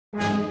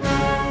Hi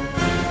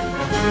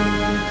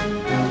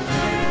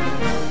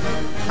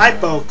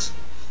folks,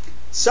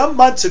 some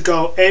months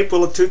ago,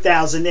 April of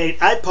 2008,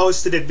 I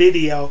posted a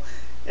video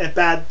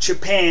about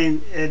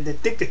Japan, and I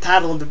think the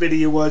title of the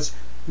video was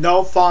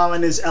 "No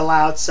Foreigners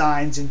Allowed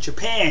Signs in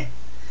Japan."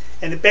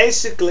 And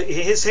basically,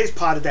 here's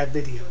part of that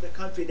video. The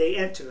country they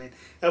enter in.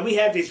 And we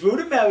have these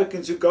rude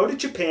Americans who go to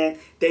Japan,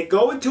 they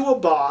go into a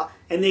bar,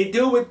 and they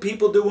do what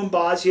people do in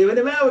bars here in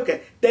America.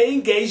 They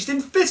engaged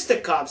in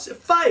fisticuffs,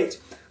 fights.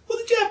 Well,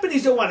 the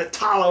Japanese don't want to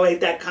tolerate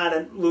that kind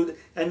of rude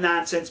and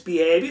nonsense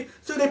behavior,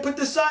 so they put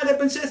the sign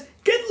up and says,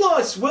 "Get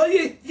lost, will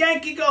you?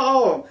 Yankee, go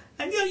home."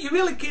 And you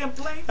really can't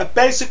blame.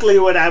 Basically,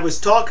 what I was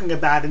talking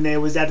about in there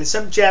was that in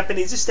some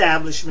Japanese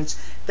establishments,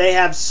 they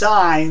have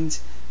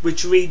signs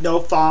which read "No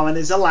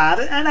foreigners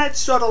allowed," and I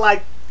sort of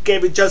like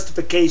gave a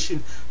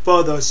justification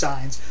for those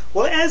signs.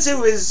 Well, as a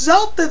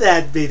result of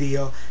that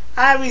video,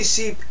 I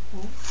received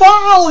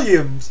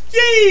volumes,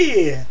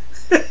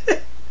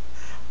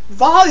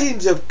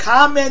 volumes of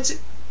comments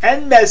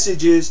and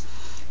messages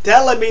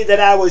telling me that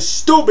I was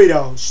stupid,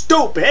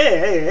 stunad,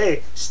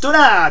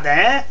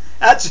 eh?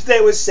 That's what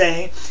they were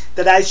saying,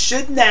 that I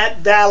should not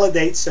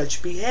validate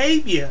such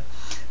behavior.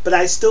 But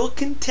I still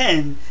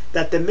contend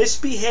that the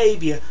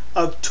misbehavior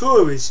of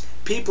tourists,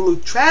 people who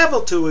travel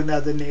to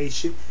another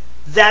nation,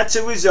 that's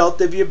a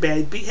result of your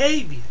bad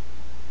behavior.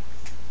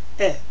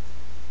 It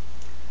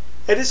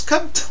has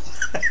come to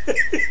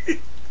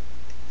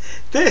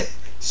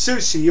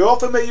sushi. You all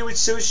familiar with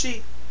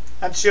sushi?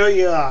 I'm sure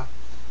you are.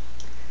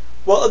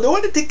 Well, in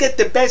order to get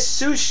the best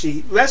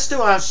sushi,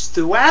 restaurants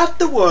throughout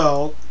the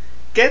world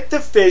get the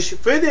fish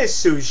for their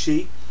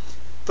sushi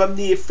from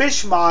the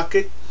fish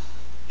market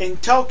in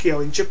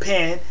Tokyo, in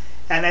Japan,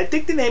 and I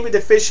think the name of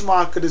the fish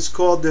market is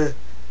called the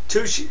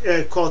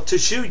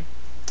Tsukiji.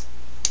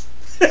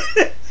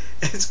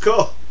 It's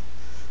called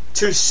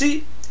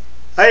Tsukiji.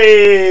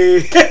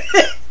 Hey,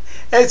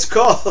 it's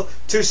called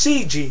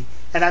Tsukiji,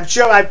 and I'm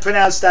sure I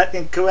pronounced that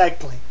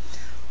incorrectly.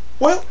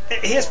 Well,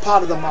 here's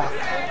part of the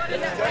market.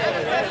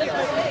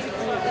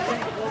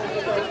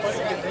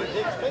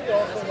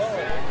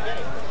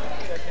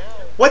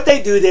 What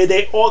they do there,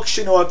 they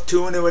auction off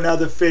tuna and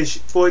other fish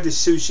for the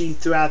sushi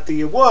throughout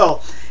the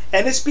world.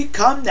 And it's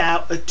become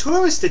now a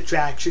tourist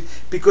attraction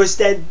because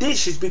that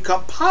dish has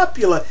become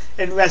popular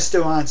in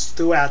restaurants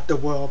throughout the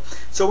world.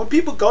 So when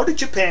people go to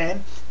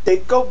Japan, they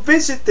go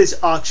visit this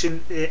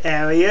auction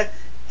area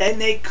and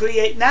they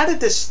create not a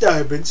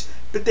disturbance,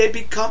 but they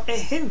become a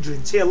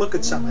hindrance. Here, look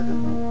at some of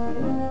them.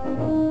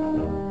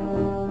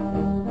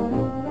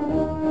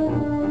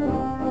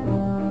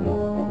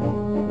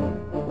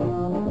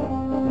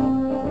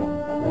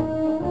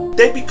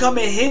 They become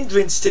a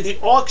hindrance to the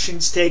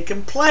auctions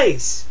taking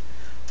place.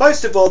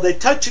 First of all, they're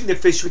touching the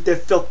fish with their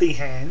filthy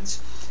hands.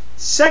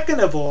 Second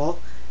of all,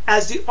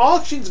 as the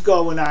auction's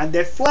going on,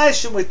 they're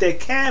flashing with their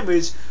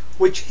cameras,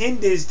 which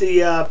hinders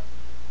the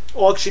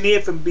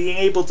auctioneer from being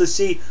able to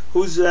see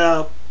who's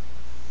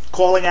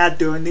calling out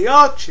during the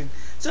auction.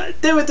 So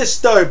they're a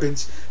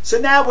disturbance. So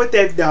now what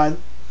they've done,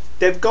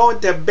 they're going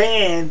to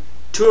ban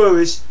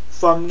tourists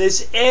from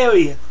this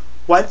area.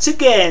 Once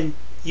again,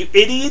 you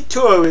idiot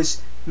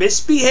tourists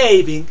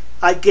misbehaving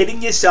are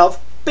getting yourself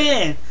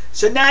banned.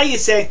 So now you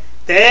say,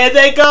 there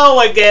they go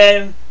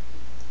again,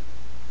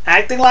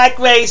 acting like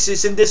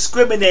racist and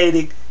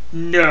discriminating.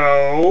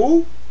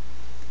 No,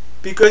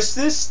 because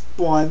this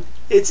one,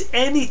 it's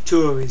any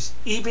tourist,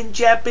 even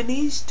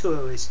Japanese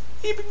tourists,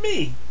 even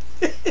me.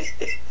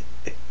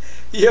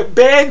 You're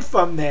banned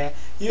from there.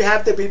 You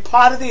have to be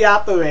part of the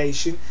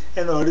operation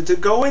in order to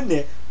go in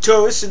there.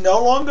 Tourists are no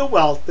longer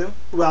welcome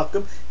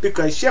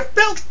because you're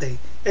filthy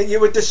and you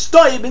were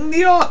disturbing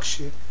the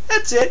auction.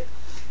 That's it,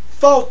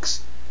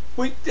 folks.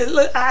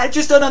 I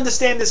just don't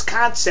understand this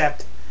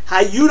concept. How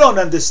you don't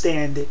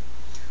understand it.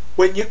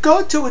 When you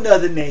go to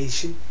another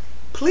nation,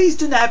 please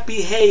do not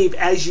behave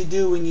as you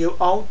do in your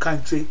own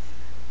country.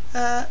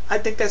 I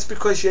think that's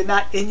because you're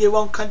not in your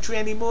own country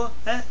anymore.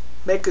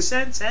 Make a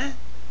sense, huh?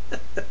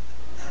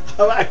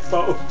 Alright,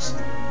 folks.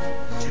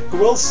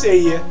 We'll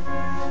see you.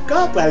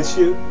 God bless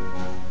you.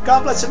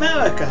 God bless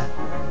America.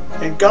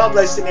 And God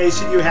bless the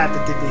nation you happen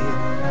to be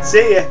in.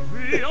 See ya.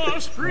 We are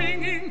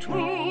springing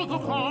to the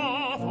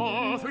far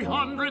for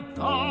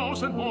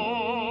 300,000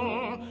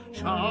 more,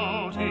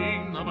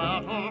 shouting the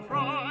battle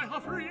cry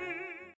of freedom.